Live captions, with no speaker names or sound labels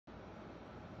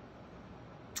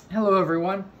Hello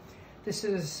everyone, this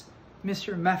is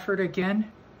Mr. Mefford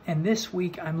again, and this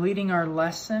week I'm leading our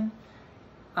lesson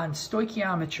on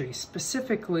stoichiometry,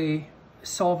 specifically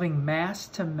solving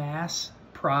mass-to-mass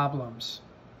problems.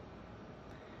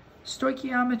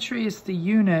 Stoichiometry is the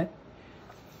unit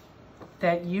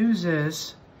that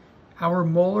uses our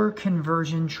molar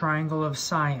conversion triangle of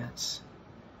science.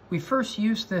 We first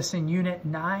used this in Unit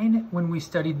 9 when we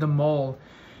studied the mole.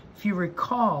 If you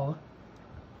recall,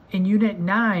 in Unit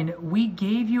 9, we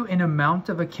gave you an amount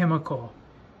of a chemical.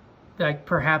 Like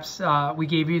perhaps we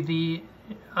gave you the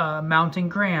amount in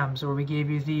grams, or we gave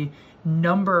you the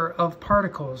number of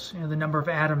particles, the number of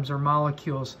atoms or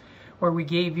molecules, or we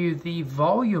gave you the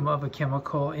volume of a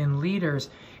chemical in liters,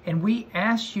 and we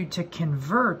asked you to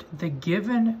convert the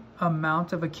given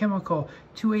amount of a chemical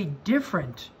to a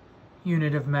different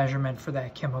unit of measurement for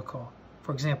that chemical.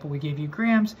 For example, we gave you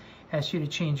grams, asked you to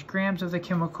change grams of the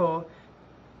chemical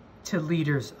to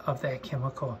liters of that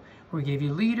chemical. We gave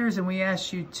you liters and we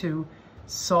asked you to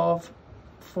solve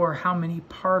for how many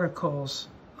particles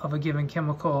of a given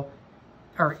chemical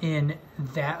are in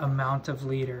that amount of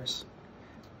liters.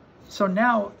 So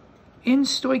now in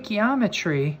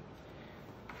stoichiometry,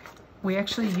 we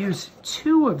actually use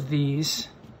two of these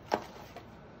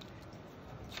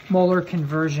molar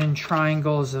conversion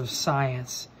triangles of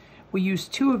science. We use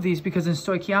two of these because in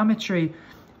stoichiometry,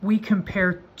 we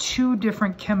compare two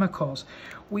different chemicals.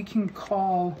 We can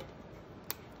call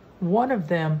one of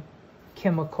them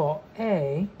chemical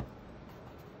A,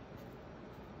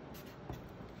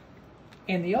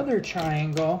 and the other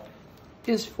triangle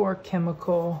is for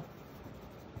chemical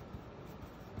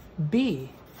B.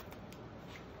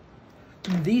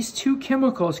 These two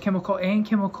chemicals, chemical A and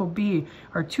chemical B,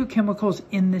 are two chemicals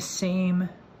in the same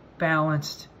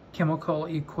balanced chemical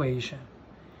equation.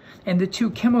 And the two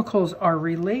chemicals are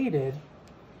related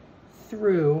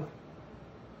through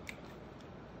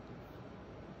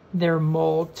their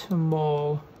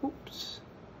mole-to-mole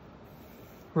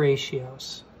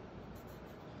ratios.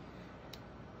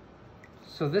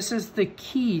 So this is the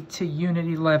key to Unit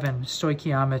 11,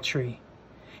 stoichiometry.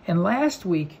 And last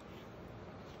week,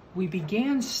 we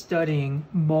began studying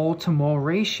mole-to-mole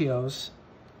ratios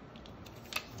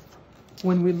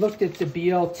when we looked at the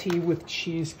BLT with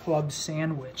cheese club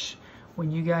sandwich, when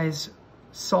you guys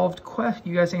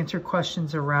answered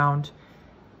questions around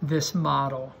this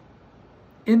model.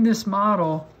 In this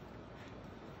model,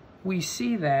 we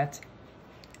see that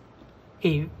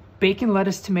a bacon,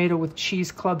 lettuce, tomato with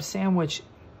cheese club sandwich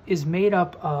is made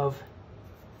up of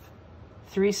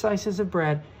 3 slices of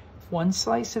bread, 1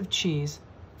 slice of cheese,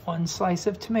 1 slice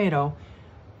of tomato,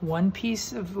 1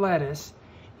 piece of lettuce,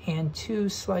 and 2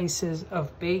 slices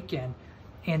of bacon,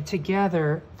 and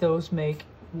together those make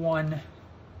 1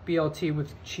 BLT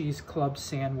with cheese club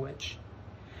sandwich.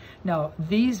 Now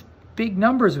these big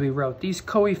numbers we wrote, these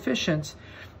coefficients,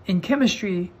 in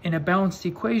chemistry in a balanced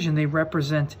equation, they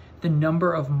represent the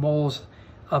number of moles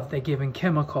of the given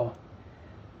chemical.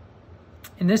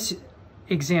 In this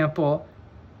example,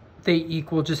 they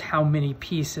equal just how many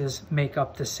pieces make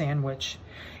up the sandwich.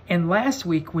 And last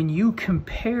week when you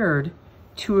compared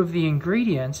two of the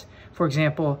ingredients, for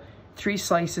example, 3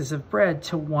 slices of bread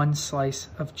to 1 slice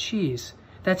of cheese.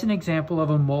 That's an example of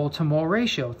a mole-to-mole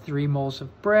ratio. 3 moles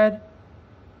of bread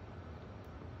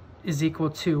is equal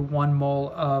to 1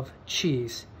 mole of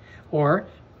cheese. Or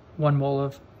 1 mole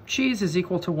of cheese is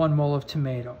equal to 1 mole of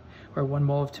tomato. Or 1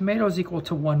 mole of tomato is equal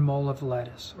to 1 mole of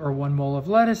lettuce. Or 1 mole of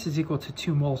lettuce is equal to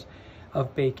 2 moles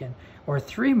of bacon. Or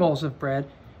 3 moles of bread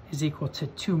is equal to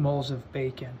 2 moles of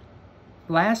bacon.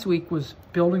 Last week was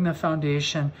building the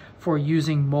foundation for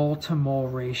using mole-to-mole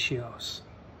ratios.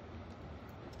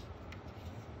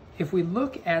 If we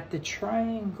look at the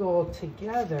triangle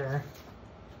together,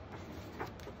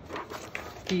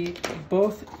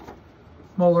 both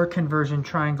molar conversion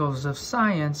triangles of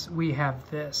science, we have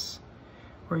this,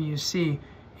 where you see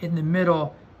in the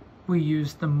middle we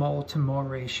use the mole-to-mole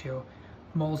ratio.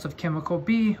 Moles of chemical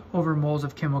B over moles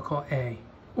of chemical A,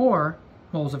 or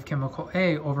moles of chemical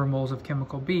A over moles of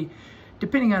chemical B,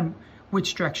 depending on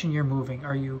which direction you're moving.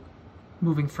 Are you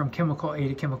moving from chemical A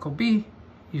to chemical B?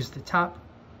 Use the top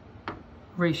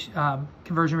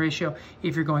conversion ratio.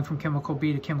 If you're going from chemical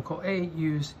B to chemical A,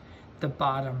 use the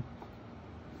bottom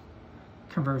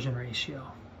conversion ratio.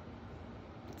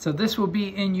 So this will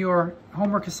be in your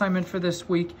homework assignment for this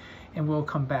week, and we'll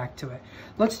come back to it.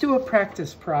 Let's do a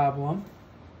practice problem.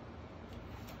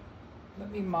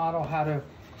 Let me model how to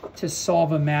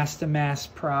solve a mass-to-mass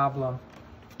problem.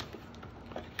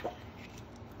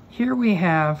 Here we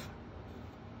have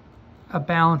a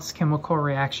balanced chemical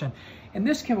reaction. And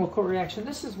this chemical reaction,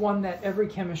 this is one that every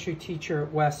chemistry teacher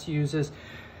at West uses.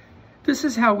 This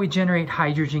is how we generate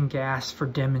hydrogen gas for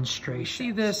demonstration.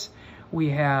 See this?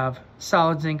 We have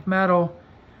solid zinc metal,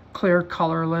 clear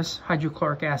colorless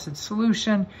hydrochloric acid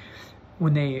solution.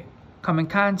 When they come in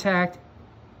contact,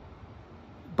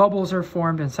 bubbles are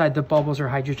formed. Inside the bubbles are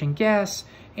hydrogen gas,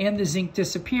 and the zinc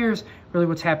disappears. Really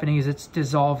what's happening is it's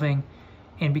dissolving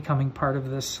and becoming part of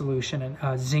this solution, and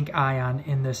a zinc ion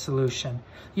in this solution.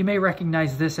 You may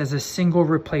recognize this as a single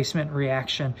replacement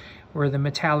reaction where the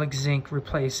metallic zinc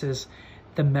replaces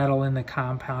the metal in the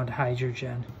compound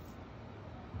hydrogen.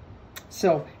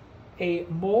 So a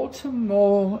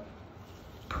mole-to-mole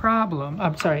problem,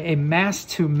 a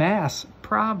mass-to-mass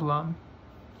problem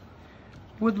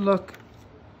would look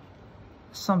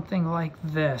something like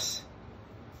this.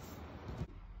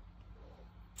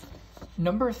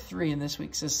 Number 3 in this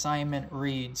week's assignment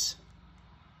reads,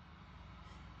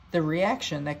 the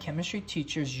reaction that chemistry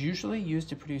teachers usually use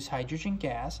to produce hydrogen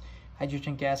gas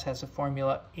has a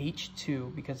formula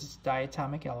H2 because it's a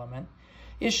diatomic element,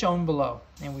 is shown below.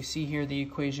 And we see here the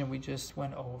equation we just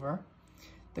went over.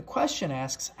 The question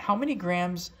asks, how many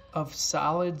grams of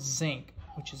solid zinc,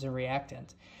 which is a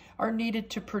reactant, are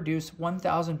needed to produce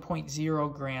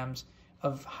 1,000.0 grams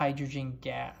of hydrogen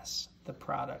gas, the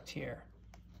product here.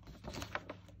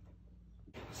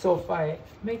 So if I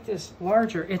make this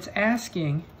larger, it's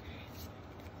asking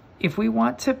if we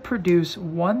want to produce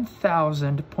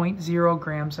 1,000.0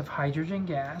 grams of hydrogen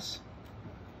gas,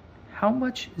 how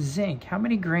much zinc, how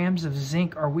many grams of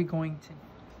zinc are we going to need?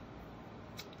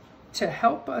 To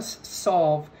help us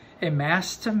solve a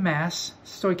mass-to-mass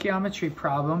stoichiometry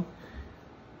problem,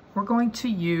 we're going to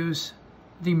use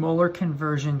the molar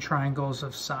conversion triangles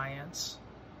of science.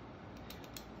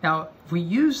 Now, if we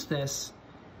use this,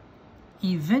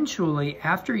 eventually,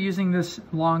 after using this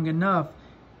long enough,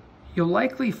 you'll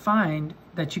likely find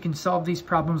that you can solve these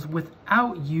problems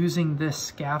without using this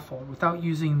scaffold, without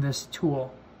using this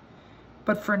tool.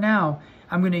 But for now,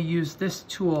 I'm going to use this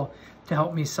tool to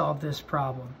help me solve this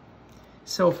problem.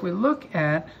 So if we look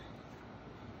at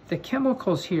the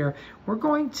chemicals here, we're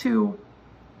going to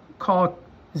call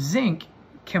zinc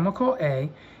chemical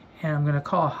A, and I'm going to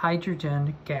call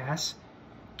hydrogen gas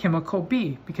chemical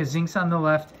B, because zinc's on the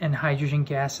left and hydrogen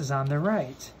gas is on the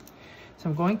right. So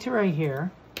I'm going to write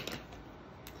here,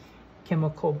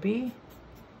 chemical B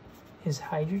is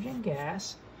hydrogen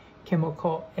gas,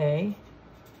 chemical A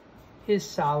is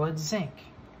solid zinc.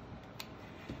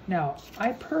 Now,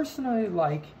 I personally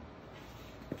like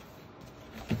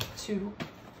to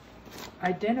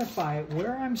identify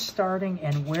where I'm starting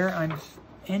and where I'm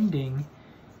ending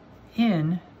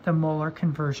in the molar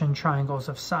conversion triangles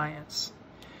of science.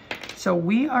 So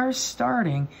we are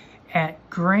starting at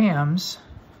grams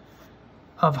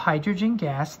of hydrogen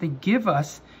gas. They give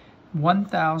us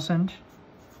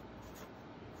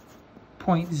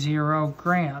 1,000.0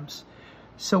 grams.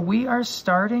 So we are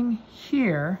starting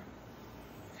here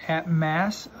at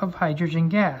mass of hydrogen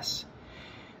gas.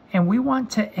 And we want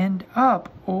to end up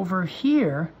over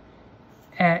here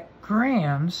at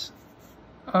grams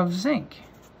of zinc.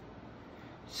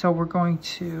 So we're going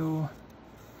to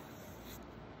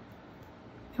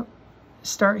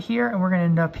start here and we're going to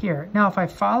end up here. Now, if I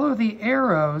follow the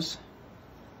arrows,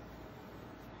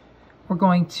 we're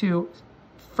going to,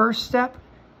 first step,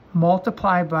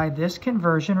 multiply by this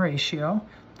conversion ratio.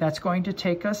 That's going to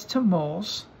take us to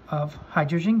moles of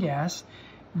hydrogen gas.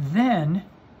 Then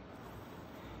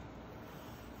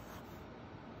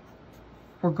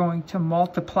we're going to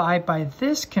multiply by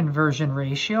this conversion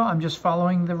ratio. I'm just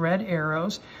following the red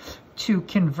arrows to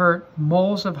convert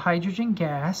moles of hydrogen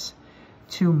gas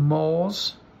to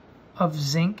moles of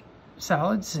zinc,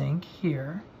 solid zinc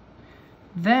here.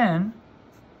 Then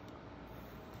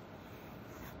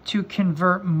to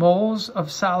convert moles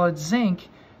of solid zinc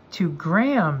to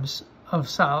grams of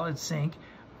solid zinc,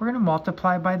 we're going to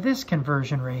multiply by this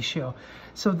conversion ratio.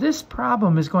 So this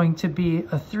problem is going to be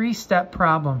a three-step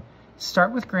problem.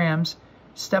 Start with grams.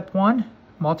 Step 1,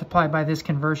 multiply by this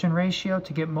conversion ratio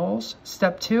to get moles.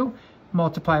 Step 2,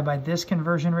 multiply by this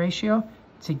conversion ratio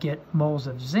to get moles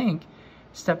of zinc.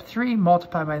 Step 3,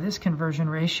 multiply by this conversion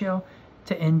ratio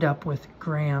to end up with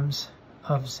grams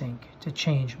of zinc, to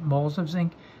change moles of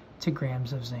zinc to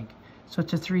grams of zinc. So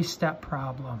it's a three-step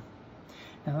problem.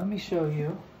 Now let me show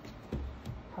you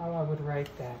how I would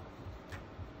write that.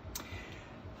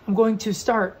 I'm going to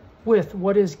start with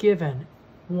what is given,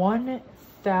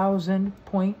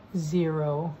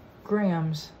 1,000.0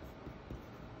 grams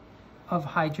of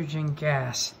hydrogen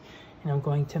gas. And I'm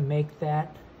going to make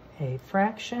that a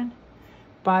fraction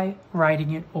by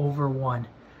writing it over 1.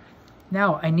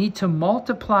 Now I need to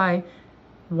multiply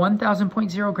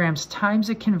 1,000.0 grams times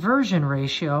a conversion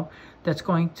ratio that's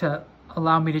going to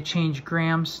allow me to change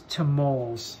grams to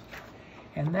moles.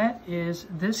 And that is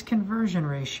this conversion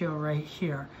ratio right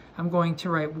here. I'm going to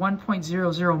write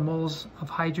 1.00 moles of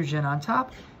hydrogen on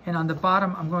top, and on the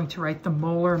bottom I'm going to write the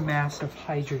molar mass of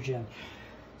hydrogen.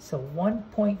 So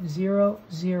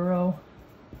 1.00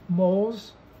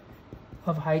 moles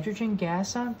of hydrogen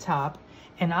gas on top,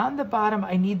 and on the bottom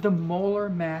I need the molar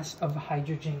mass of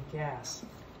hydrogen gas.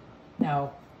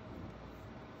 Now,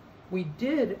 we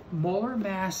did molar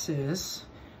masses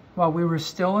while we were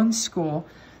still in school,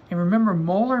 and remember,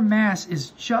 molar mass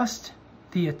is just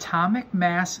the atomic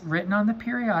mass written on the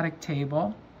periodic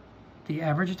table, the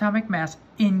average atomic mass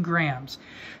in grams.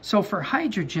 So for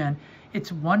hydrogen,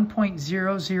 it's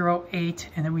 1.008,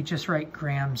 and then we just write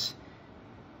grams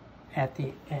at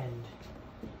the end.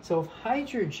 So if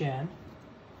hydrogen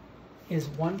is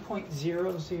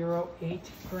 1.008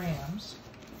 grams,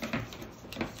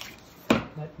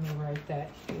 let me write that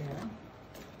here.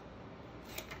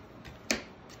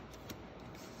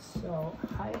 So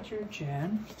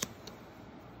hydrogen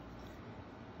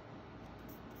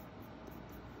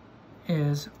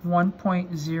is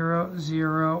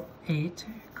 1.008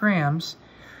 grams,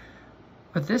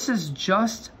 but this is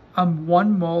just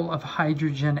 1 mole of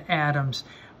hydrogen atoms.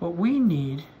 What we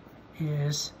need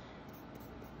is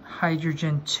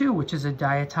hydrogen 2, which is a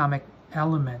diatomic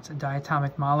element, a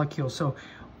diatomic molecule. So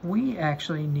we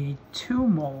actually need 2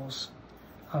 moles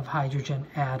of hydrogen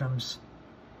atoms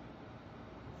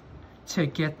to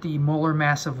get the molar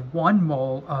mass of 1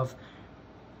 mole of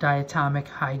diatomic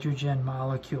hydrogen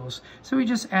molecules. So we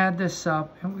just add this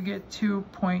up and we get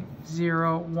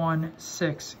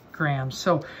 2.016 grams.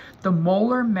 So the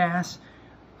molar mass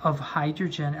of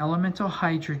hydrogen, elemental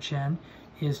hydrogen,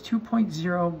 is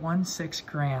 2.016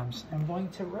 grams. I'm going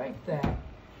to write that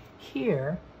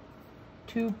here,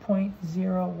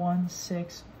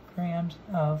 2.016 grams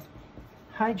of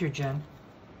hydrogen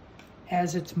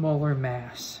as its molar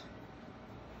mass.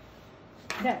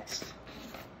 Next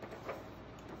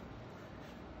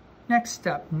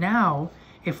step. Now,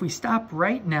 if we stop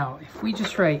right now, if we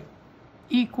just write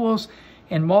equals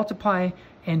and multiply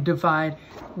and divide,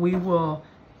 we will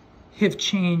have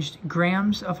changed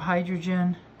grams of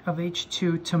hydrogen of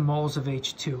H2 to moles of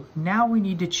H2. Now we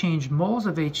need to change moles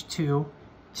of H2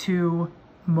 to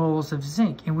moles of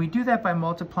zinc. And we do that by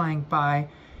multiplying by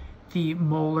the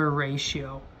molar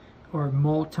ratio, or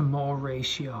mole to mole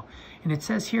ratio. And it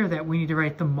says here that we need to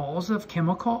write the moles of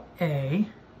chemical A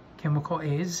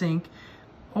is zinc,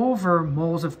 over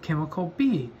moles of chemical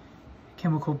B.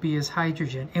 Chemical B is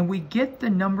hydrogen. And we get the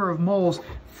number of moles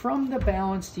from the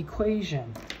balanced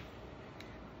equation.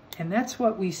 And that's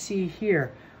what we see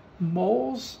here.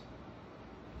 Moles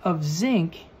of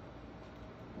zinc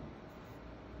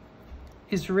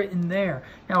is written there.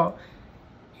 Now,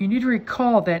 you need to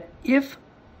recall that if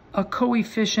a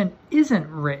coefficient isn't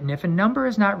written, if a number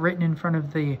is not written in front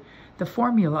of the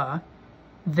formula,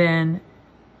 then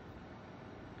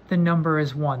the number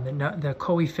is 1, the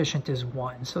coefficient is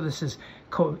 1. So this is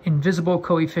invisible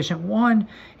coefficient 1,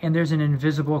 and there's an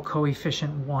invisible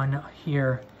coefficient 1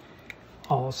 here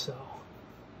also.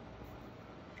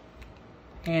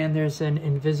 And there's an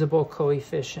invisible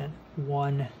coefficient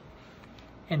 1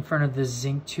 in front of the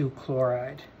zinc 2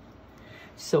 chloride.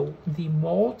 So the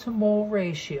mole to mole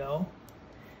ratio,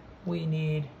 we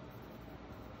need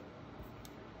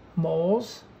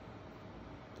moles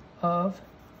of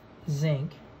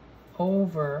zinc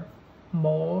over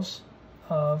moles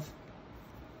of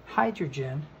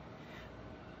hydrogen.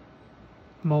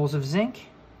 Moles of zinc,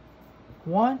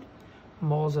 1.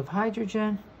 Moles of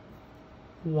hydrogen,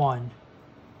 1.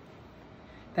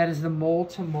 That is the mole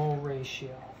to mole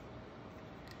ratio.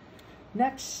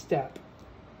 Next step.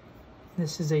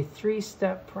 This is a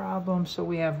 3-step problem, so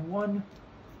we have one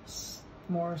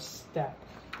more step.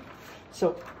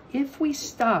 So if we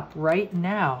stop right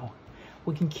now,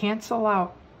 we can cancel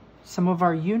out some of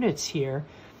our units here.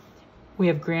 We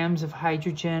have grams of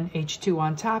hydrogen, H2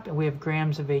 on top, and we have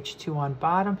grams of H2 on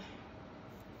bottom.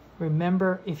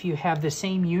 Remember, if you have the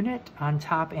same unit on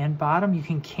top and bottom, you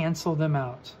can cancel them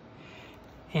out.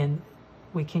 And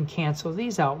we can cancel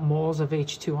these out. Moles of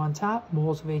H2 on top,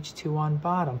 moles of H2 on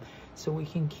bottom. So we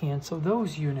can cancel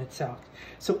those units out.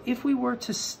 So if we were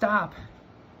to stop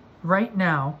right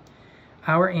now,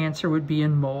 our answer would be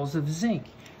in moles of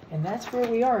zinc. And that's where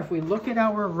we are. If we look at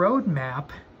our roadmap,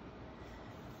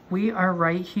 we are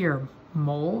right here,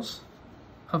 moles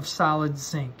of solid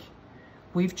zinc.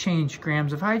 We've changed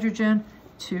grams of hydrogen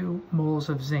to moles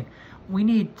of zinc. We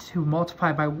need to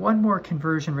multiply by one more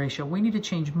conversion ratio. We need to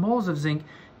change moles of zinc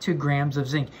to grams of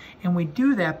zinc. And we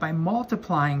do that by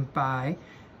multiplying by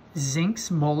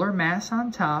zinc's molar mass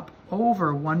on top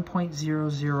over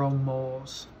 1.00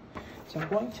 moles. So I'm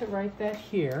going to write that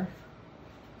here.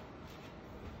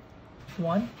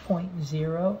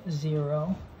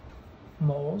 1.00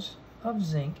 moles of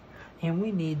zinc, and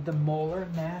we need the molar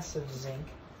mass of zinc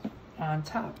on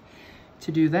top.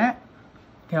 To do that,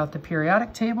 get out the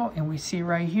periodic table, and we see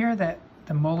right here that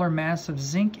the molar mass of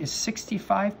zinc is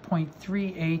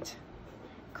 65.38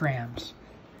 grams.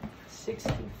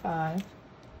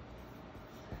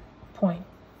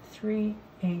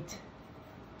 65.38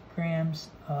 grams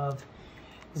of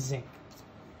zinc.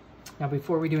 Now,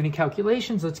 before we do any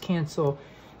calculations, let's cancel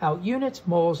out units.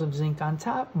 Moles of zinc on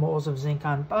top, moles of zinc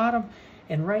on bottom.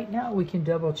 And right now we can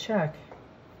double check.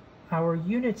 Our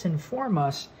units inform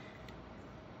us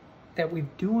that we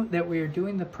are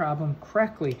doing the problem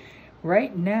correctly.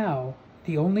 Right now,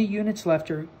 the only units left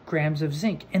are grams of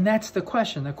zinc. And that's the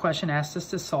question. The question asked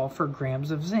us to solve for grams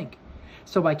of zinc.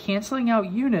 So by canceling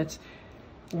out units,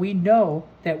 we know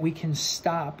that we can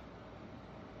stop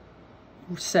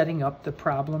setting up the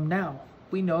problem now.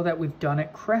 We know that we've done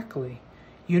it correctly.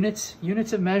 Units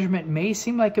of measurement may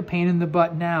seem like a pain in the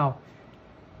butt now,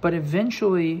 but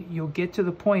eventually you'll get to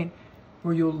the point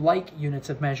where you'll like units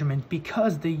of measurement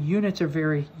because the units are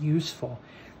very useful.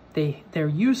 They're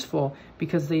useful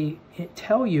because they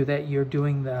tell you that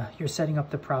you're setting up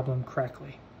the problem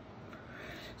correctly.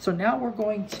 So now we're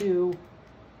going to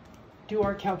do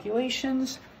our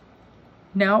calculations.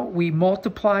 Now we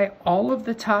multiply all of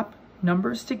the top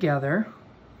numbers together,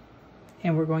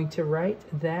 and we're going to write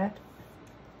that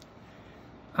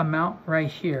amount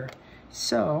right here.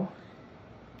 So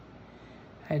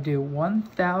I do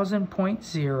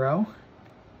 1000.0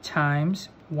 times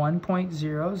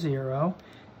 1.00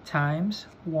 times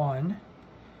 1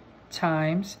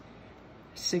 times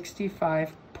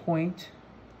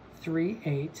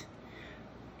 65.38,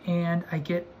 and I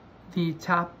get the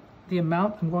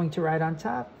amount I'm going to write on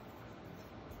top,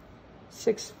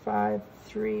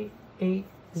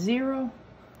 65380,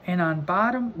 and on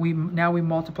bottom we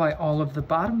multiply all of the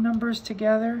bottom numbers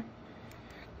together.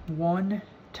 1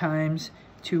 times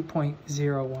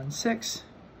 2.016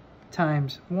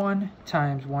 times 1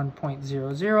 times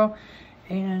 1.00,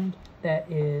 and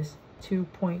that is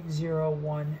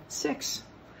 2.016.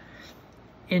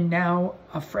 And now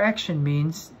a fraction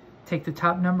means take the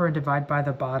top number and divide by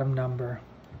the bottom number.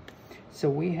 So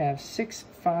we have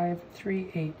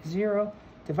 65380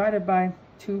 divided by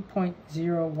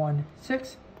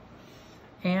 2.016,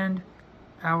 and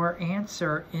our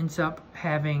answer ends up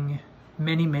having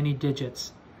many, many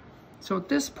digits. So at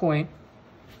this point,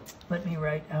 let me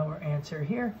write our answer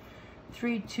here.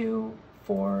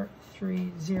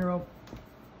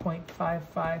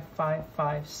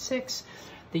 32430.55556.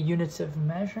 The units of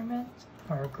measurement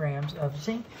are grams of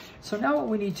zinc. So now what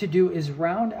we need to do is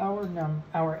round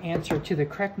our answer to the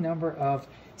correct number of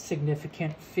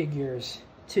significant figures.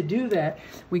 To do that,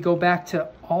 we go back to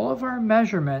all of our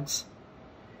measurements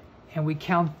and we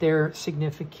count their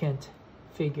significant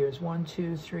figures. 1,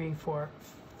 2, 3, 4,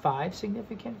 5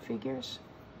 significant figures.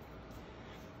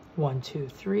 1, 2,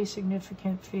 3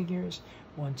 significant figures.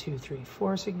 1, 2, 3,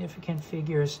 4 significant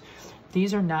figures.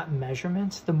 These are not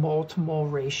measurements. The mole to mole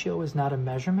ratio is not a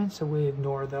measurement, so we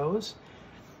ignore those.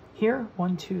 Here,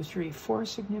 1, 2, 3, 4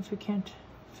 significant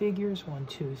figures. 1,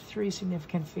 2, 3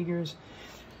 significant figures.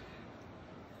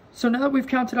 So now that we've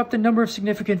counted up the number of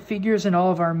significant figures in all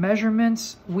of our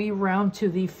measurements, we round to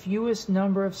the fewest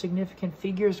number of significant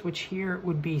figures, which here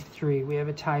would be 3. We have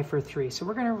a tie for 3. So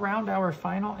we're going to round our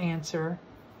final answer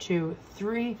to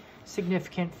 3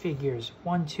 significant figures.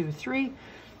 1, 2, 3.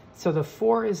 So the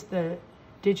 4 is the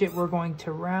digit we're going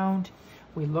to round.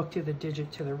 We look to the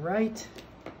digit to the right.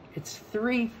 It's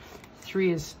 3.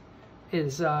 3 is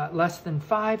less than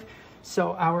 5.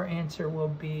 So our answer will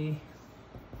be,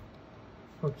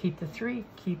 we'll keep the 3,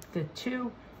 keep the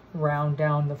 2, round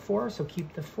down the 4. So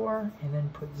keep the 4 and then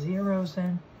put zeros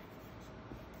in.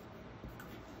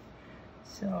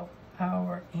 So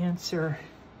our answer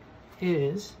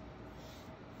is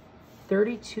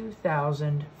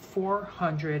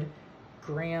 32,400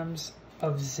 grams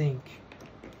of zinc.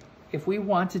 If we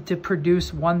wanted to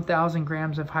produce 1,000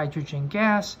 grams of hydrogen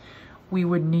gas, we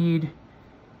would need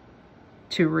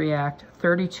to react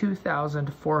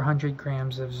 32,400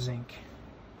 grams of zinc.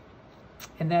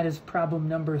 And that is problem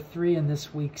number 3 in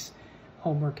this week's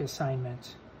homework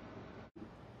assignment.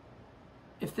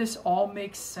 If this all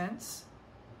makes sense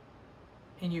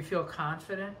and you feel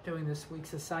confident doing this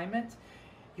week's assignment,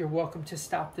 you're welcome to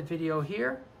stop the video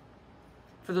here.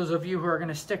 For those of you who are going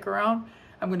to stick around,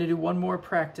 I'm going to do one more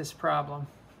practice problem.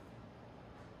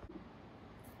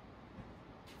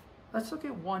 Let's look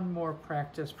at one more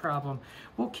practice problem.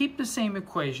 We'll keep the same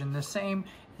equation, the same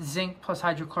zinc plus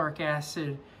hydrochloric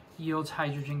acid yields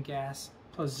hydrogen gas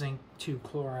plus zinc 2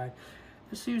 chloride.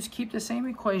 Let's keep the same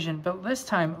equation, but this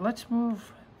time let's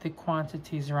move the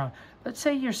quantities around. Let's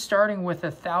say you're starting with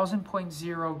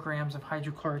 1,000.0 grams of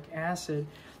hydrochloric acid,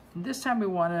 and this time we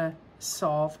want to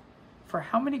solve for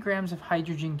how many grams of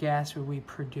hydrogen gas would we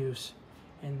produce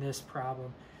in this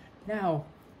problem. Now,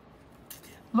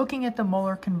 looking at the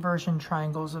molar conversion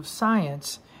triangles of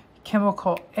science,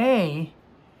 chemical A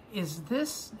is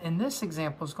this, in this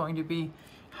example, is going to be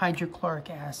hydrochloric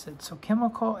acid. So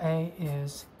chemical A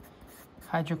is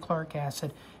hydrochloric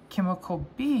acid. Chemical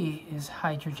B is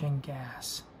hydrogen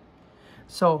gas.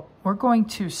 So we're going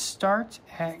to start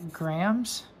at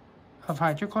grams of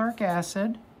hydrochloric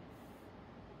acid.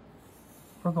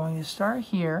 We're going to start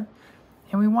here,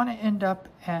 and we want to end up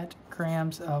at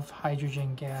grams of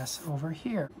hydrogen gas over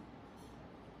here.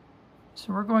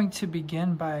 So we're going to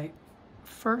begin by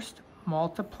first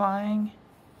multiplying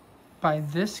by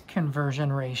this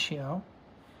conversion ratio.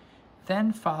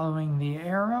 Then following the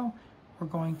arrow, we're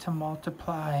going to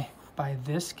multiply by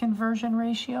this conversion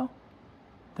ratio,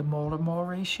 the mole to mole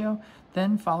ratio.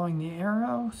 Then following the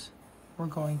arrows, we're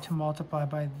going to multiply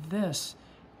by this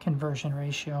conversion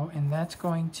ratio, and that's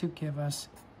going to give us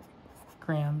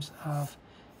grams of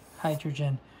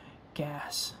hydrogen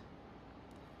gas.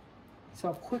 So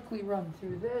I'll quickly run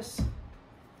through this.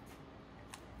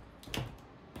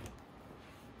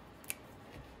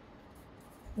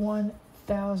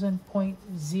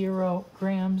 1,000.0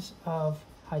 grams of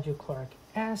hydrochloric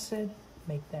acid,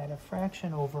 make that a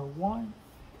fraction over 1.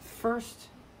 First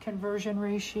conversion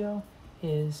ratio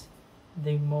is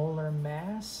the molar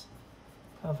mass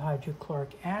of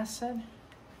hydrochloric acid.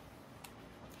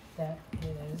 That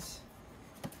is,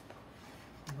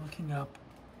 I'm looking up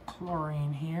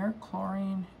chlorine here.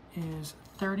 Chlorine is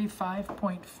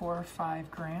 35.45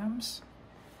 grams.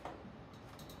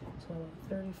 So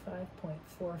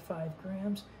 35.45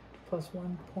 grams plus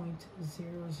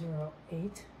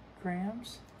 1.008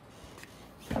 grams.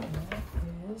 And that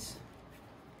is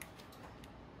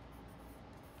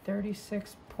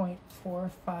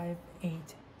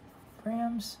 36.458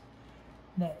 grams.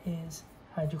 That is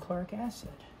hydrochloric acid.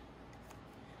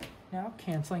 Now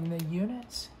canceling the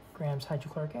units, grams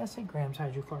hydrochloric acid, grams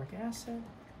hydrochloric acid.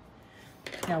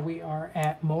 Now we are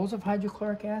at moles of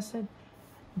hydrochloric acid.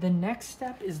 The next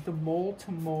step is the mole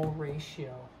to mole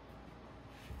ratio.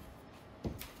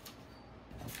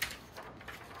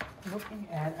 Looking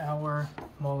at our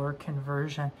molar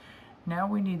conversion, now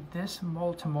we need this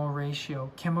mole to mole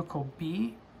ratio. Chemical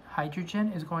B,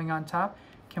 hydrogen, is going on top.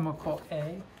 Chemical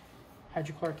A,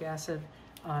 hydrochloric acid,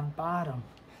 on bottom.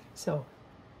 So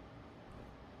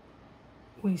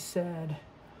we said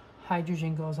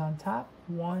hydrogen goes on top,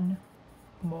 1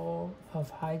 mole of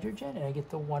hydrogen, and I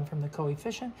get the 1 from the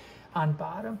coefficient. On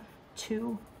bottom,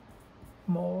 2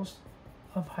 moles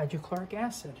of hydrochloric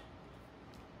acid.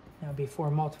 Now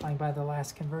before multiplying by the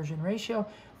last conversion ratio,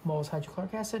 moles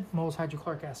hydrochloric acid, moles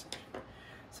hydrochloric acid.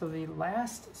 So the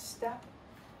last step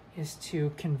is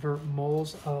to convert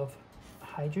moles of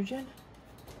hydrogen,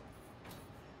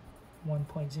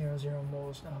 1.00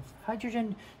 moles of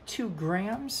hydrogen, to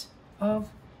grams of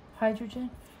hydrogen.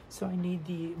 So I need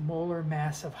the molar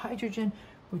mass of hydrogen,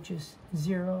 which is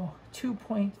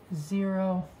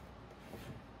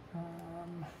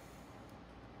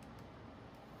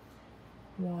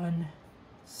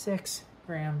 2.016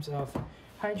 grams of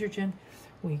hydrogen.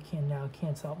 We can now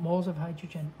cancel out moles of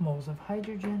hydrogen, moles of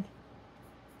hydrogen.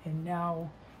 And now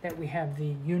that we have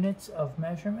the units of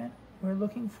measurement we're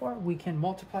looking for, we can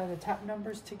multiply the top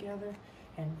numbers together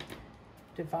and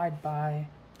divide by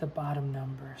the bottom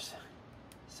numbers.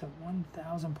 So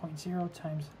 1,000.0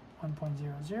 times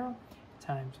 1.00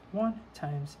 times 1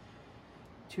 times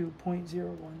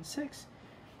 2.016,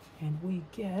 and we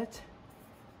get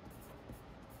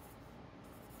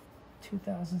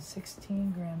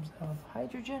 2,016 grams of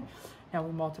hydrogen. Now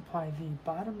we multiply the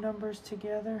bottom numbers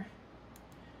together.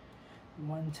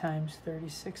 1 times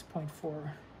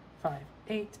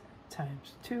 36.458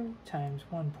 times 2 times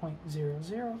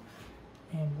 1.00,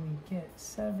 and we get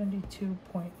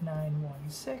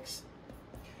 72.916.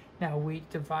 Now we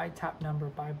divide top number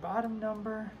by bottom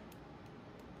number.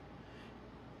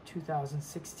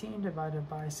 2016 divided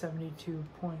by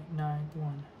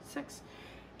 72.916.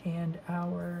 And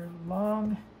our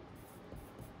long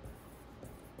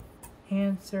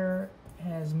answer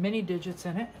has many digits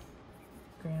in it,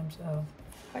 grams of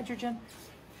hydrogen.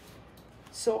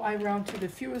 So I round to the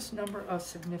fewest number of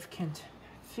significant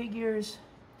figures.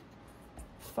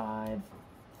 5,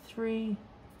 3,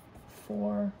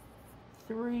 4,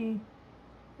 3,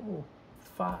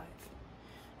 5.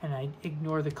 And I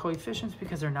ignore the coefficients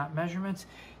because they're not measurements.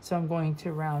 So I'm going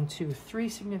to round to 3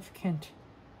 significant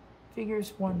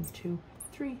figures, 1, 2,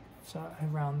 3. So I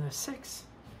round the 6.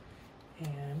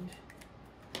 And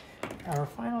our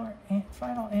final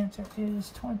answer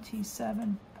is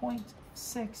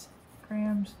 27.6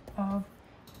 grams of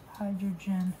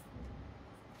hydrogen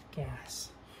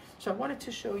gas. So I wanted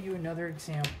to show you another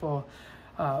example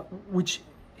which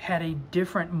had a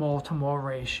different mole-to-mole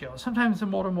ratio. Sometimes the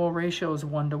mole-to-mole ratio is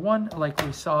 1 to 1, like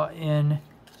we saw in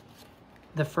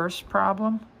the first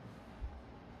problem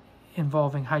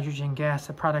involving hydrogen gas,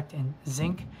 the product in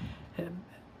zinc,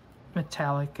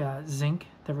 metallic zinc,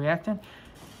 the reactant.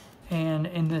 And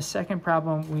in the second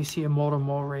problem, we see a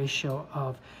mole-to-mole ratio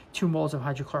of 2 moles of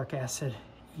hydrochloric acid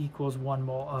equals 1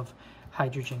 mole of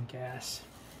hydrogen gas.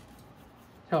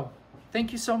 So,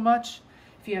 thank you so much.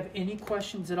 If you have any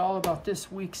questions at all about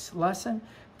this week's lesson,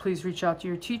 please reach out to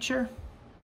your teacher.